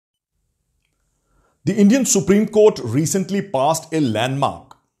The Indian Supreme Court recently passed a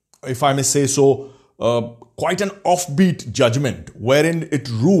landmark, if I may say so, quite an offbeat judgment wherein it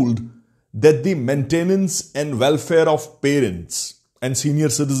ruled that the Maintenance and Welfare of Parents and Senior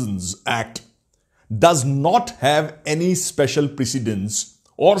Citizens Act does not have any special precedence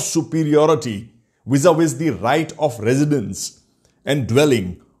or superiority vis-a-vis the right of residence and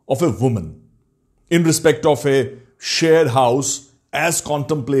dwelling of a woman in respect of a shared house as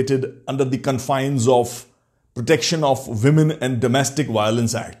contemplated under the confines of Protection of Women and Domestic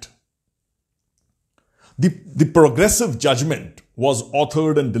Violence Act. The progressive judgment was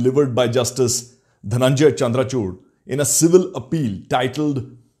authored and delivered by Justice Dhananjay Chandrachud in a civil appeal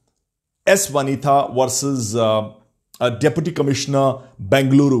titled S. Vanitha versus Deputy Commissioner,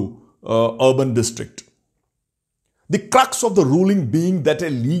 Bengaluru Urban District. The crux of the ruling being that a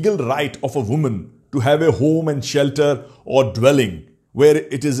legal right of a woman to have a home and shelter or dwelling where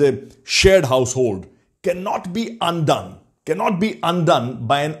it is a shared household cannot be undone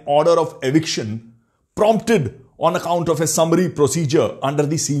by an order of eviction prompted on account of a summary procedure under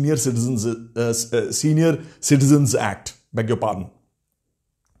the Senior Citizens Act. Beg your pardon.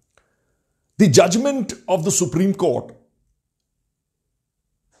 The judgment of the Supreme Court,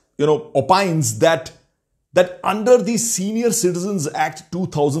 opines that under the Senior Citizens Act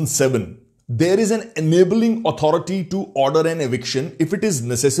 2007, there is an enabling authority to order an eviction if it is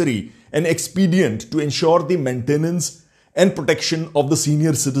necessary and expedient to ensure the maintenance and protection of the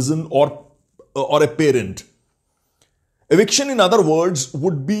senior citizen or a parent. Eviction, in other words,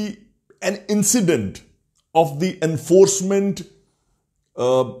 would be an incident of the enforcement,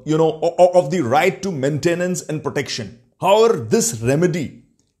 of the right to maintenance and protection. However, this remedy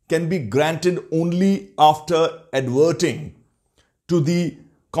can be granted only after adverting to the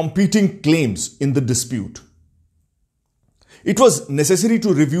competing claims in the dispute. It was necessary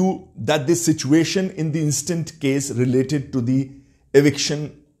to review that the situation in the instant case related to the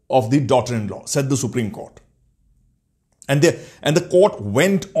eviction of the daughter-in-law, said the Supreme Court. And the court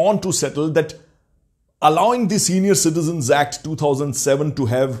went on to settle that allowing the Senior Citizens Act 2007 to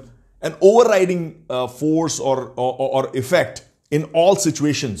have an overriding force or effect in all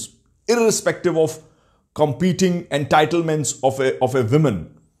situations, irrespective of competing entitlements of a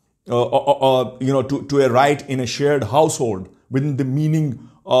woman, to a right in a shared household within the meaning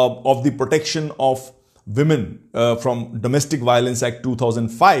of the Protection of Women from Domestic Violence Act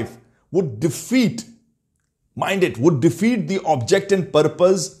 2005 would defeat the object and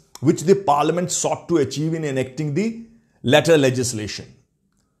purpose which the Parliament sought to achieve in enacting the latter legislation.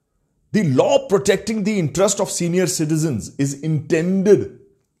 The law protecting the interest of senior citizens is intended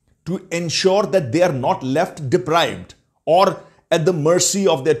to ensure that they are not left deprived or at the mercy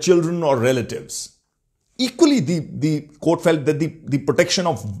of their children or relatives. Equally, the court felt that the Protection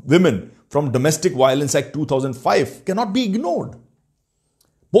of Women from Domestic Violence Act 2005 cannot be ignored.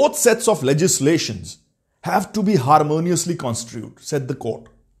 Both sets of legislations have to be harmoniously construed, said the court.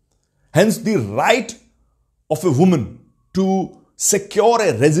 Hence, the right of a woman to secure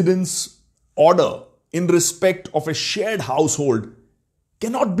a residence order in respect of a shared household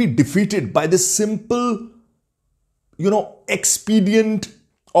cannot be defeated by the simple, expedient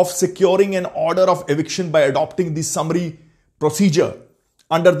of securing an order of eviction by adopting the summary procedure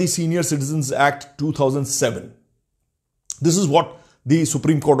under the Senior Citizens Act 2007. This is what the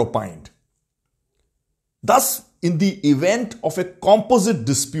Supreme Court opined. Thus, in the event of a composite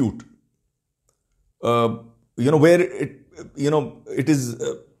dispute, where it is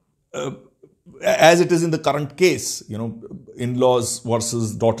as it is in the current case, in-laws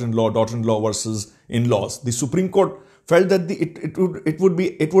versus daughter-in-law, daughter-in-law versus in-laws, the Supreme Court felt that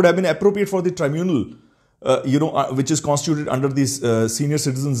it would have been appropriate for the tribunal, which is constituted under this Senior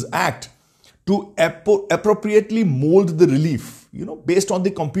Citizens Act, to appropriately mold the relief, based on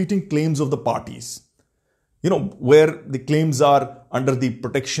the competing claims of the parties. Where the claims are under the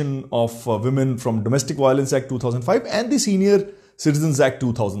Protection of Women from Domestic Violence Act 2005 and the Senior Citizens Act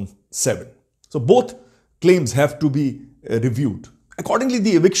 2007. So both claims have to be reviewed. Accordingly,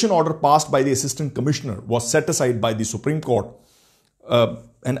 the eviction order passed by the Assistant Commissioner was set aside by the Supreme Court.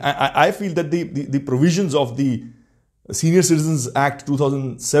 And I feel that the provisions of the Senior Citizens Act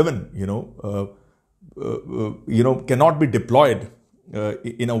 2007, cannot be deployed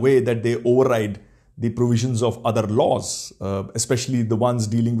in a way that they override the provisions of other laws, especially the ones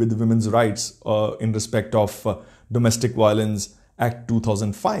dealing with women's rights in respect of Domestic Violence Act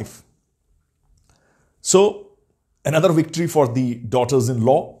 2005. So, another victory for the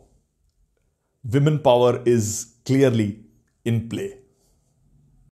daughters-in-law. Women power is clearly in play.